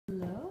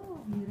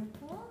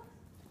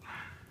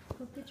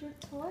get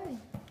your toy.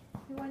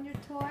 You want your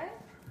toy,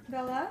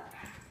 Bella?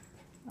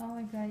 Oh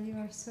my God, you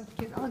are so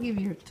cute. I'll give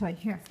you your toy.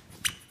 Here.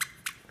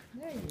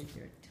 There is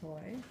your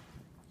toy.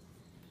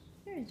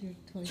 There's your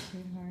toy,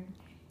 sweetheart.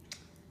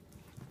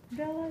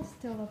 Bella is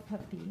still a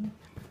puppy.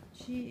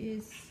 She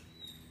is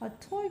a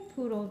toy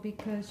poodle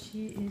because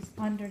she is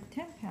under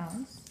 10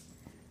 pounds,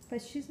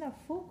 but she's not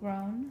full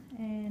grown,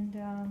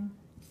 and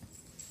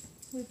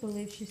we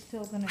believe she's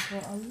still gonna grow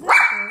a little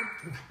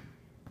bit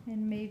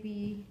and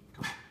maybe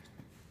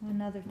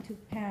another 2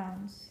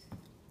 pounds.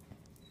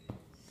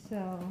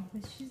 So,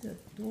 but she's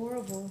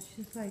adorable.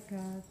 She's like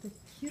the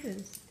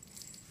cutest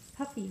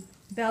puppy.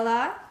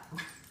 Bella?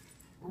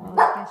 Oh,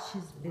 I guess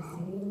she's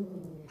busy.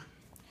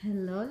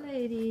 Hello,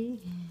 lady.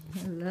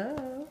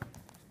 Hello.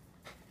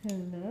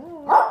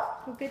 Hello.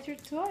 Go get your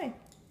toy.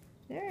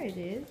 There it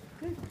is.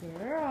 Good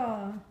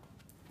girl.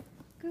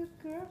 Good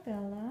girl,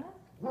 Bella.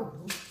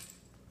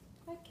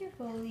 I can't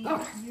believe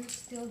you're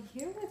still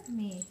here with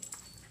me.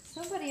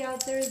 Somebody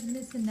out there is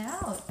missing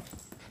out.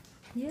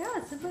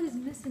 Yeah, somebody's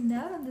missing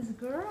out on this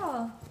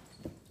girl.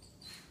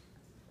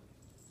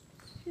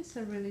 She's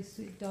a really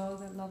sweet dog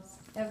that loves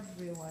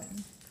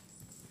everyone.